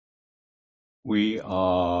We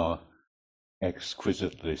are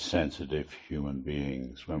exquisitely sensitive human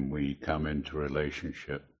beings when we come into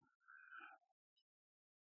relationship.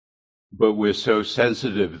 But we're so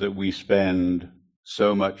sensitive that we spend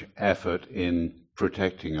so much effort in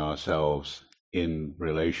protecting ourselves in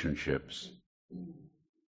relationships.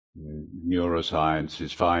 Neuroscience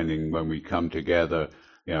is finding when we come together,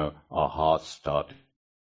 our hearts start to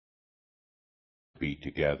beat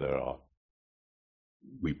together, or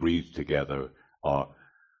we breathe together, our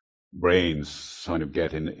brains sort of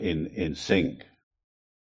get in sync.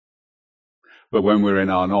 But when we're in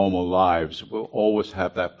our normal lives, we'll always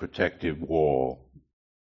have that protective wall.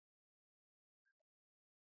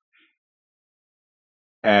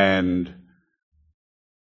 And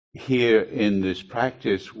here in this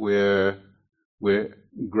practice, we're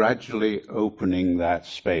gradually opening that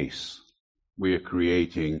space. We are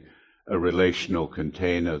creating a relational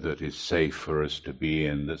container that is safe for us to be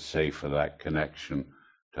in, that's safe for that connection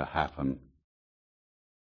to happen.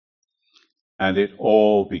 And it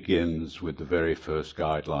all begins with the very first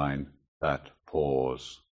guideline, that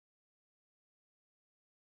pause.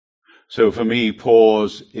 So for me,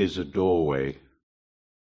 pause is a doorway.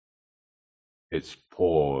 It's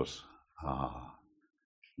pause,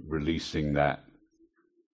 releasing that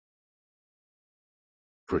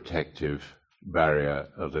protective barrier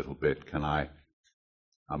a little bit. Am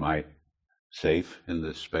I safe in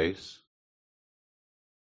this space?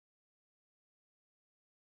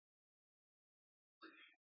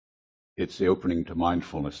 It's the opening to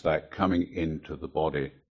mindfulness, that coming into the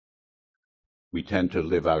body. We tend to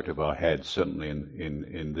live out of our heads, certainly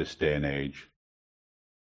in this day and age.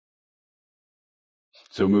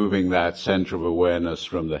 So moving that center of awareness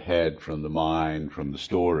from the head, from the mind, from the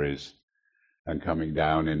stories, and coming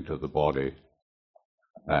down into the body,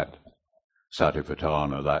 that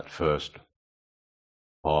satipatthana, that first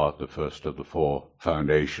part, the first of the four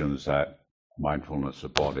foundations, that mindfulness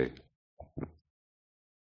of body.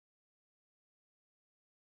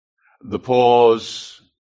 The pause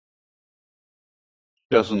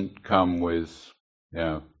doesn't come with,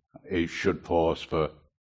 it should pause for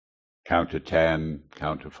count to 10,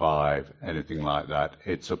 count to 5, anything like that.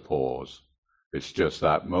 It's a pause. It's just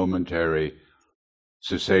that momentary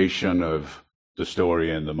cessation of the story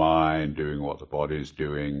in the mind, doing what the body's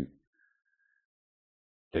doing,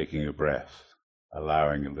 taking a breath,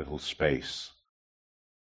 allowing a little space.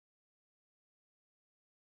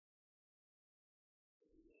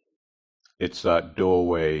 It's that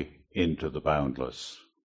doorway into the boundless.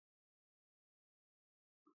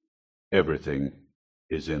 Everything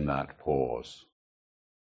is in that pause.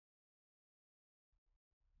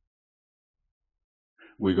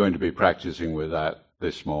 We're going to be practicing with that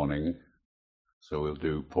this morning, so we'll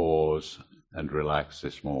do pause and relax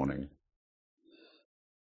this morning.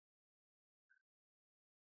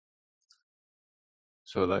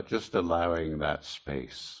 So that just allowing that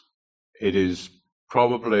space. It is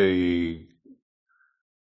probably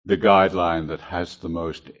the guideline that has the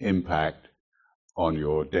most impact on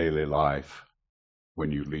your daily life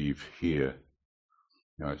when you leave here.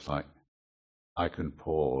 It's like, I can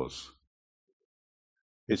pause.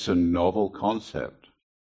 It's a novel concept.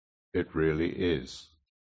 It really is.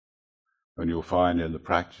 And you'll find in the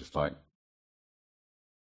practice, like,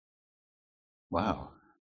 wow,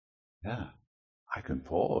 yeah, I can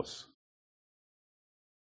pause.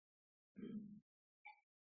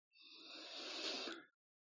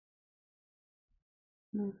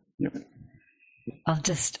 Yep. I'll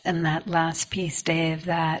just, in that last piece, Dave,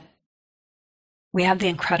 that we have the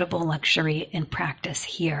incredible luxury in practice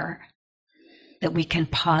here that we can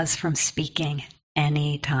pause from speaking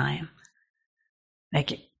anytime.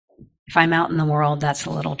 Like, if I'm out in the world, that's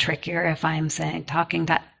a little trickier. If I'm talking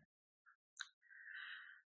to...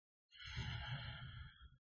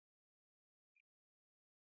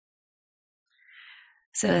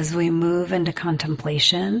 So as we move into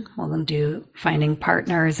contemplation, we'll do finding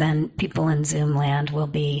partners, and people in Zoom land will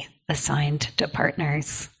be assigned to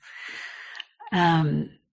partners. As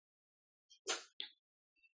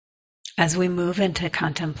we move into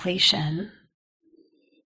contemplation,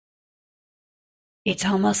 it's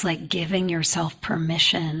almost like giving yourself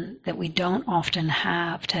permission that we don't often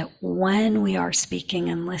have to, when we are speaking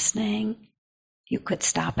and listening, you could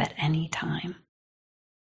stop at any time.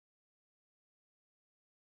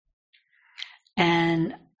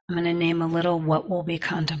 And I'm going to name a little what we'll be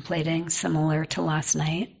contemplating, similar to last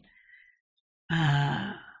night.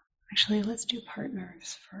 Actually, let's do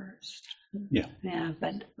partners first. Yeah,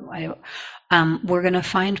 but we're going to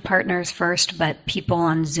find partners first, but people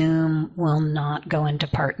on Zoom will not go into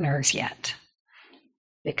partners yet.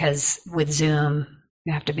 Because with Zoom,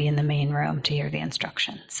 You have to be in the main room to hear the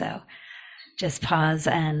instruction. So just pause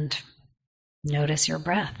and notice your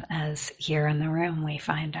breath as here in the room we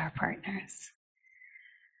find our partners.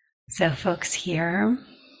 So folks here,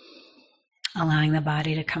 allowing the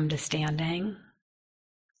body to come to standing.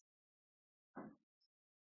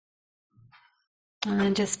 And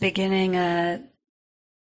then just beginning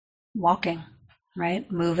walking,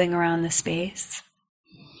 right? Moving around the space.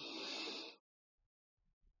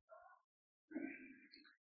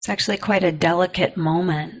 It's actually quite a delicate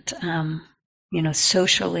moment.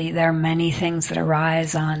 Socially, there are many things that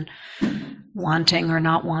arise on wanting or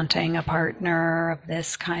not wanting a partner of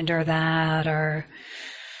this kind or that, or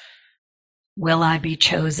will I be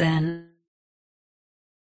chosen?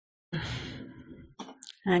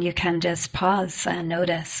 And you can just pause and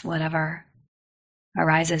notice whatever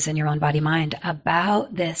arises in your own body mind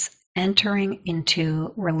about this entering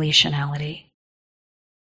into relationality.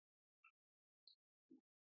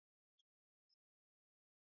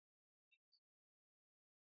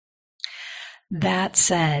 That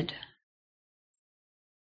said,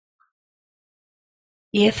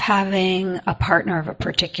 if having a partner of a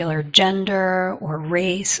particular gender or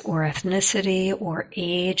race or ethnicity or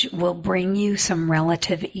age will bring you some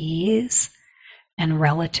relative ease and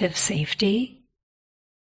relative safety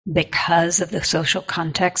because of the social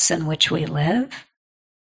context in which we live,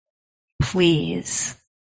 please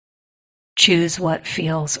choose what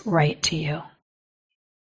feels right to you.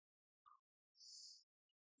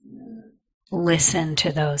 Listen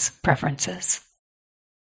to those preferences.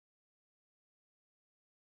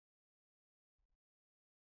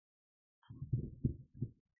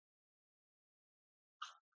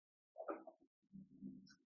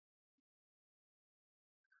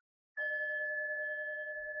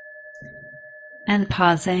 And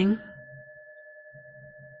pausing.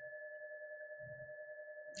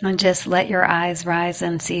 And just let your eyes rise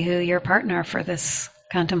and see who your partner for this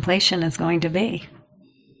contemplation is going to be.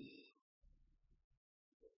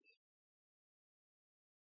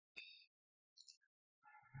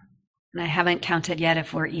 And I haven't counted yet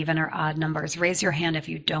if we're even or odd numbers. Raise your hand if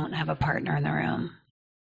you don't have a partner in the room.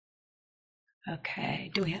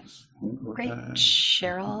 Okay. Do we have? Great.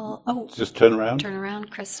 Cheryl. Oh, just turn around. Turn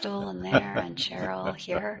around. Crystal in there and Cheryl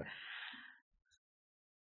here.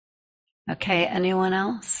 Okay. Anyone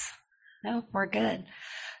else? No, we're good.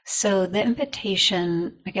 So the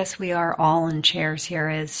invitation, I guess we are all in chairs here,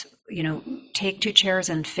 is, take 2 chairs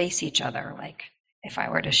and face each other. Like if I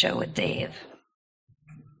were to show with Dave,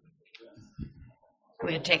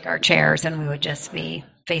 we would take our chairs and we would just be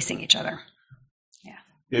facing each other.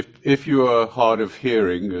 Yeah. If you are hard of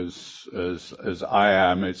hearing, as I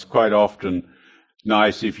am, it's quite often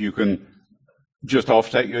nice if you can just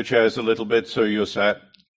offset your chairs a little bit so you're sat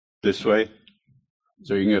this way,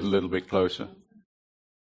 so you can get a little bit closer.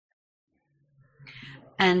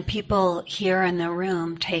 And people here in the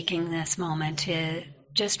room taking this moment to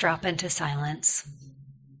just drop into silence.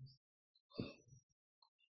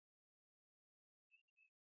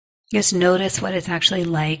 Just notice what it's actually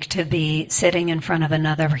like to be sitting in front of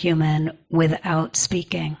another human without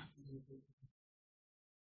speaking.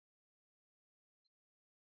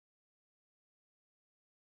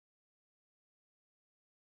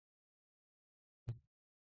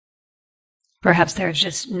 Perhaps there's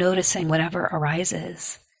just noticing whatever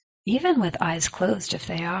arises, even with eyes closed if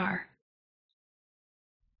they are.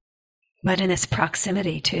 But in this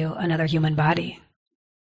proximity to another human body.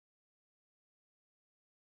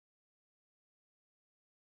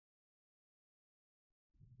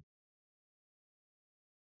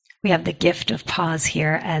 We have the gift of pause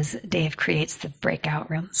here as Dave creates the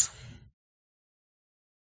breakout rooms.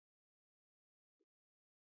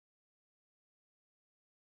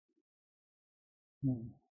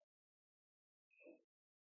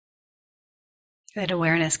 That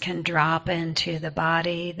awareness can drop into the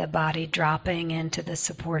body dropping into the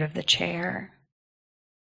support of the chair.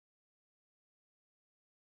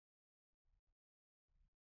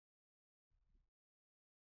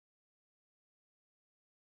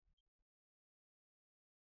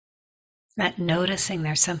 That noticing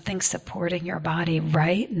there's something supporting your body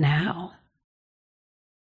right now.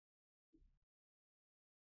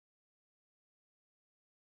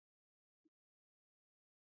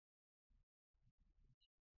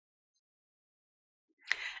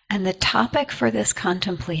 And the topic for this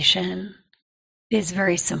contemplation is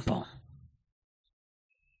very simple.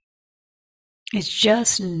 It's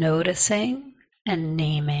just noticing and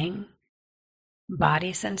naming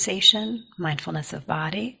body sensation, mindfulness of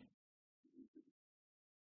body,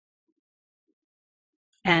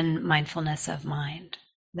 and mindfulness of mind.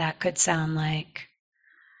 That could sound like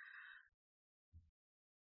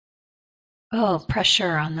Oh,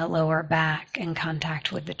 pressure on the lower back in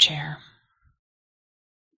contact with the chair.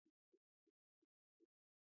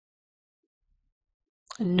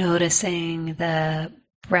 Noticing the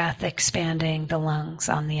breath expanding the lungs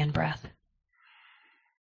on the in-breath.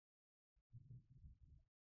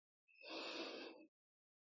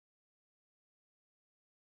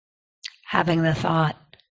 Having the thought,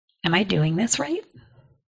 am I doing this right?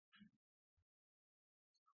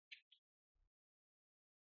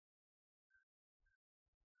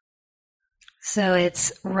 So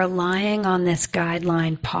it's relying on this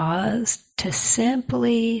guideline pause to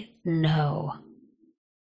simply know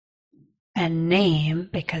and name,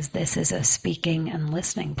 because this is a speaking and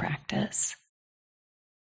listening practice,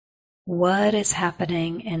 what is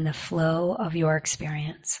happening in the flow of your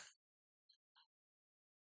experience.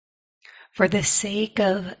 For the sake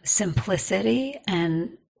of simplicity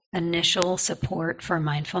and initial support for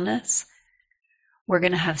mindfulness, we're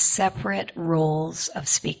going to have separate roles of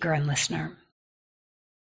speaker and listener.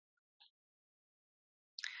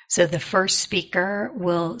 So the first speaker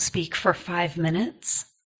will speak for 5 minutes,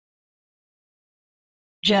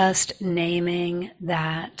 just naming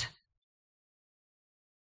that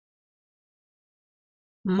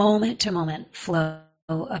moment to moment flow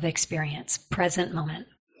of experience, present moment.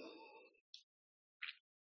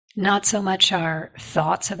 Not so much our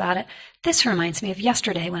thoughts about it. This reminds me of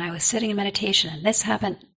yesterday when I was sitting in meditation and this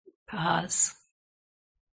happened. Pause.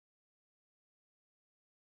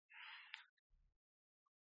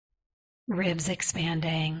 Ribs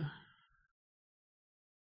expanding.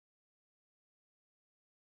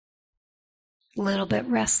 A little bit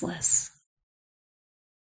restless.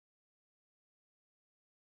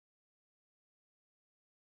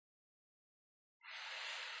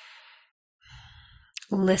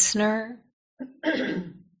 Listener,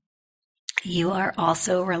 you are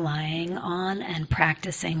also relying on and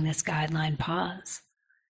practicing this guideline pause,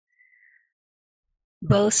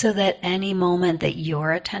 both so that any moment that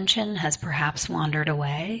your attention has perhaps wandered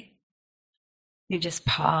away, you just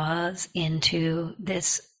pause into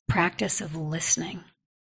this practice of listening.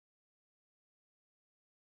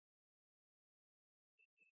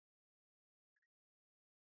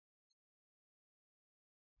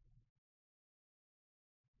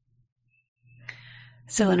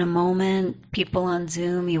 So in a moment, people on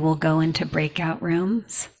Zoom, you will go into breakout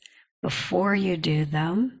rooms. Before you do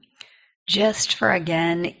them, just for,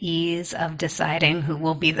 again, ease of deciding who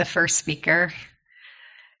will be the first speaker,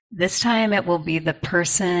 this time it will be the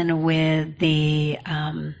person with the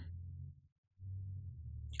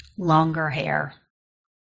longer hair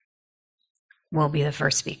will be the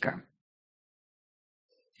first speaker.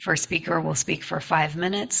 First speaker will speak for 5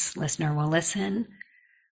 minutes. Listener will listen.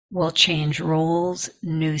 We'll change roles.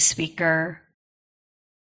 New speaker,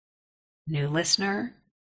 new listener,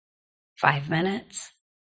 5 minutes.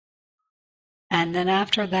 And then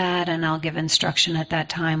after that, and I'll give instruction at that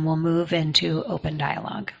time, we'll move into open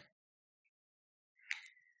dialogue.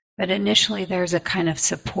 But initially, there's a kind of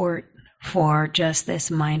support for just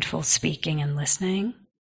this mindful speaking and listening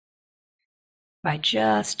by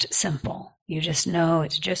just simple. You just know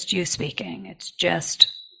it's just you speaking. It's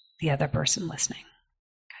just the other person listening.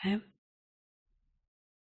 Okay?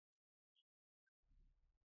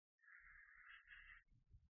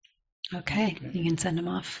 Okay, you can send them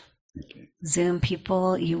off. Okay. Zoom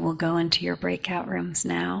people, you will go into your breakout rooms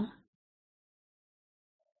now.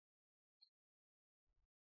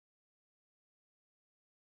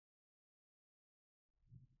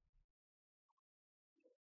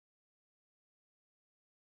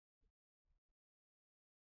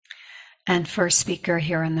 And first speaker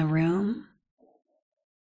here in the room,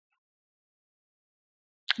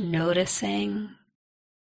 noticing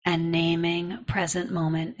and naming present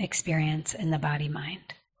moment experience in the body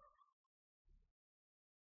mind.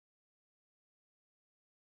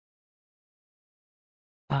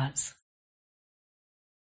 Pause.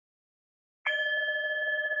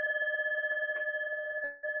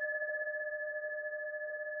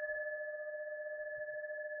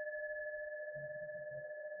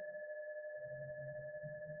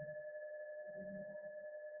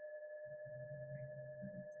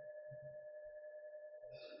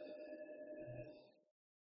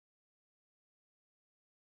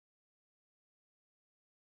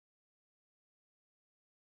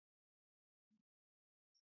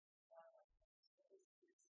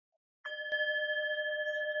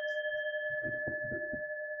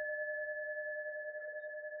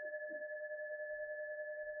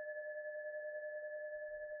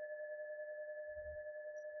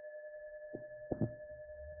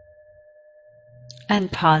 And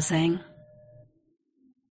pausing.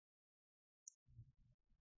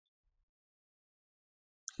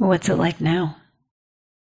 What's it like now?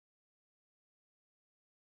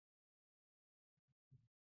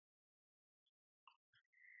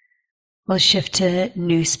 We'll shift to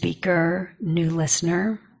new speaker, new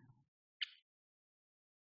listener.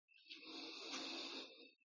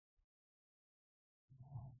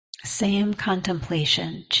 Same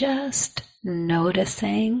contemplation, just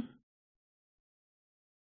noticing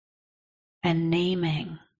and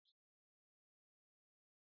naming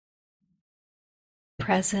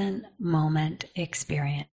present moment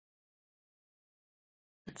experience,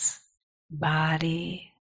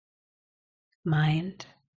 body, mind.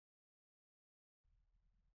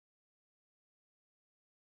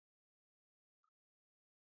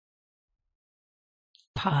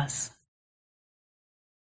 Pause.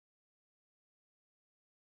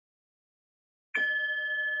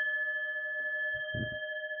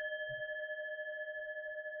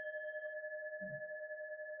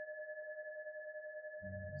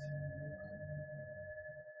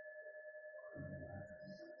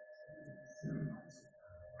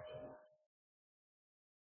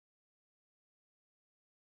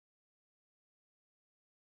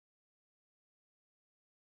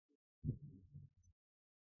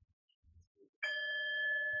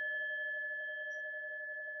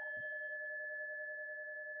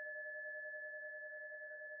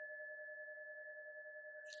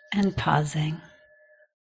 And pausing.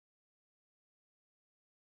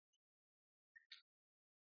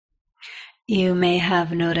 You may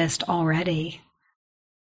have noticed already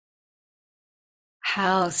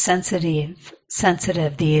how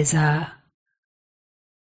sensitive these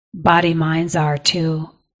body minds are to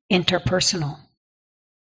interpersonal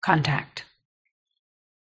contact.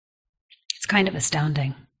 It's kind of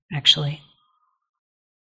astounding, actually.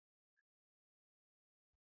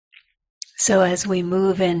 So as we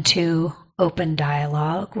move into open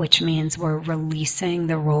dialogue, which means we're releasing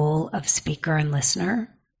the role of speaker and listener,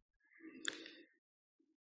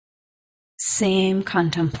 same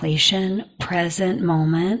contemplation, present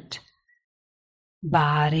moment,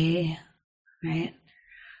 body, right?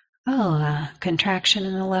 Oh, contraction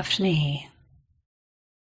in the left knee.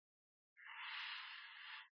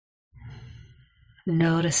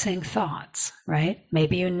 Noticing thoughts, right?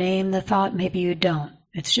 Maybe you name the thought, maybe you don't.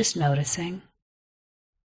 It's just noticing.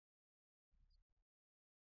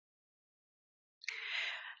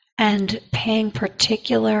 And paying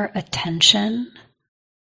particular attention,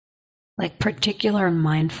 like particular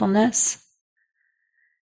mindfulness,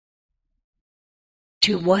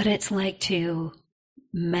 to what it's like to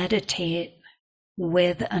meditate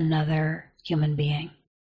with another human being.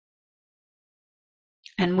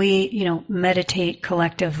 And we, meditate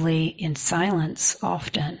collectively in silence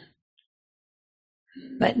often.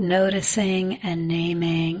 But noticing and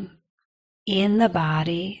naming in the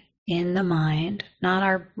body, in the mind, not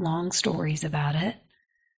our long stories about it,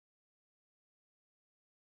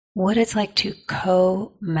 what it's like to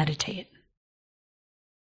co-meditate.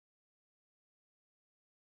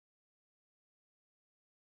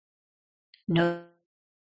 No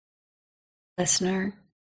listener,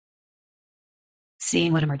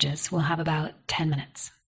 seeing what emerges. We'll have about 10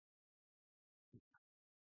 minutes.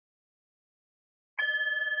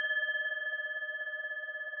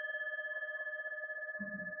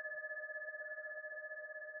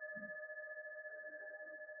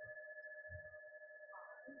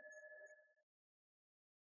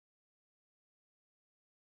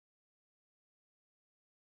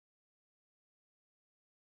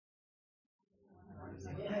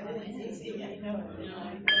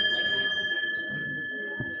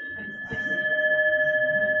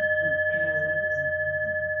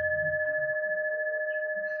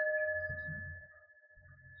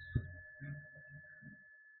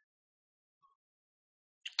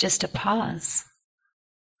 Just a pause.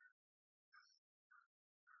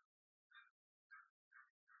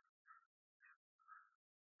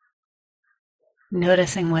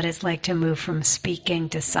 Noticing what it's like to move from speaking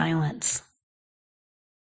to silence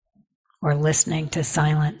or listening to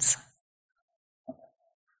silence.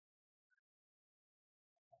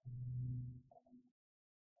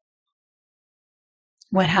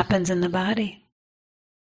 What happens in the body?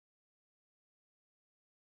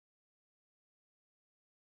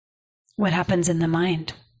 What happens in the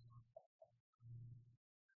mind?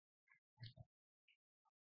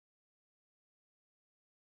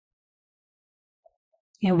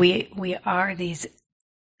 We are these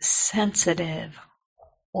sensitive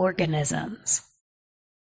organisms.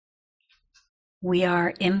 We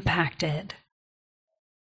are impacted.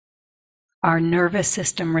 Our nervous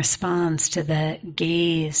system responds to the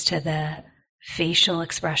gaze, to the facial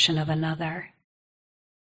expression of another.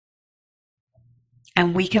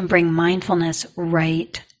 And we can bring mindfulness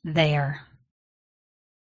right there.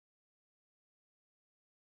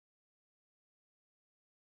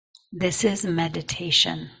 This is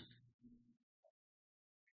meditation.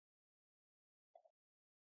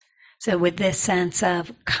 So with this sense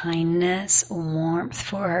of kindness, warmth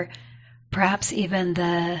for perhaps even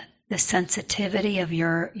the sensitivity of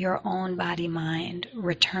your own body mind,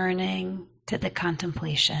 returning to the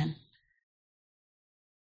contemplation,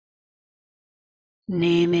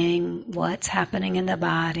 naming what's happening in the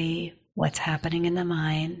body, what's happening in the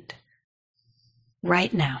mind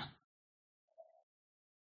right now.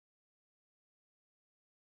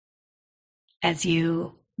 As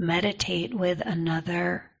you meditate with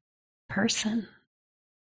another person.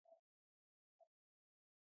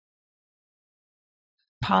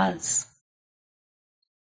 Pause.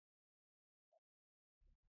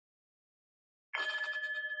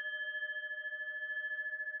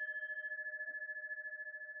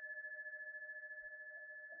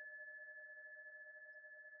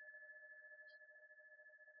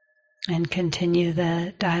 And continue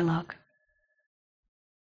the dialogue.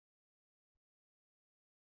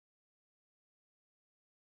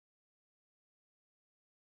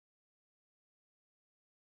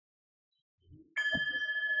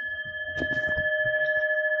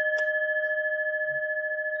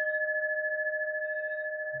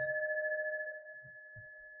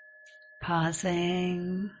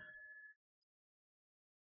 Pausing.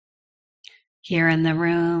 Here in the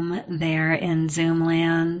room, there in Zoom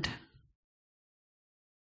land.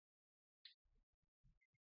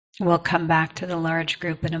 We'll come back to the large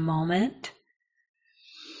group in a moment.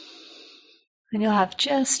 And you'll have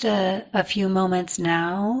just a few moments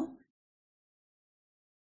now,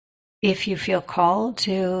 if you feel called,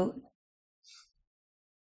 to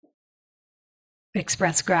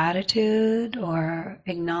express gratitude or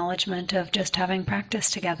acknowledgement of just having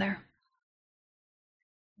practice together.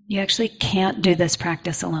 You actually can't do this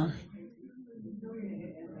practice alone.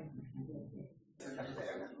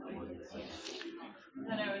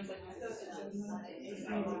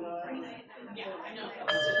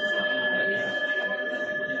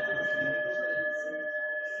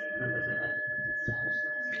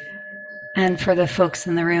 And for the folks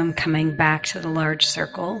in the room coming back to the large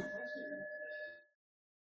circle,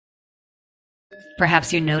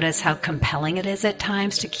 perhaps you notice how compelling it is at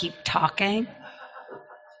times to keep talking.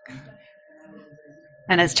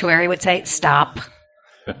 And as Tueri would say, stop.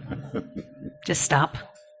 Just stop.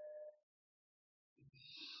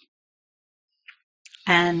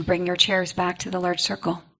 And bring your chairs back to the large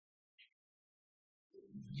circle.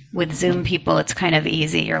 With Zoom people, it's kind of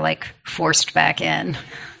easy. You're like forced back in.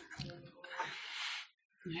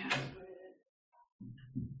 Yeah.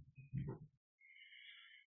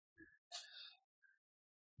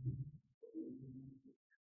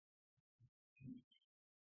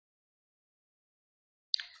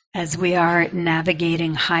 As we are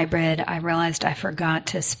navigating hybrid, I realized I forgot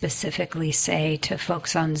to specifically say to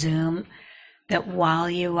folks on Zoom that while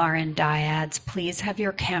you are in dyads, please have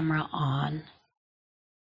your camera on.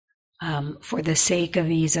 For the sake of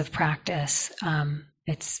ease of practice,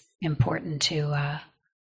 it's important to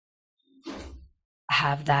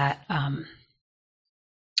have that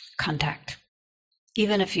contact,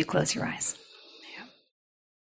 even if you close your eyes.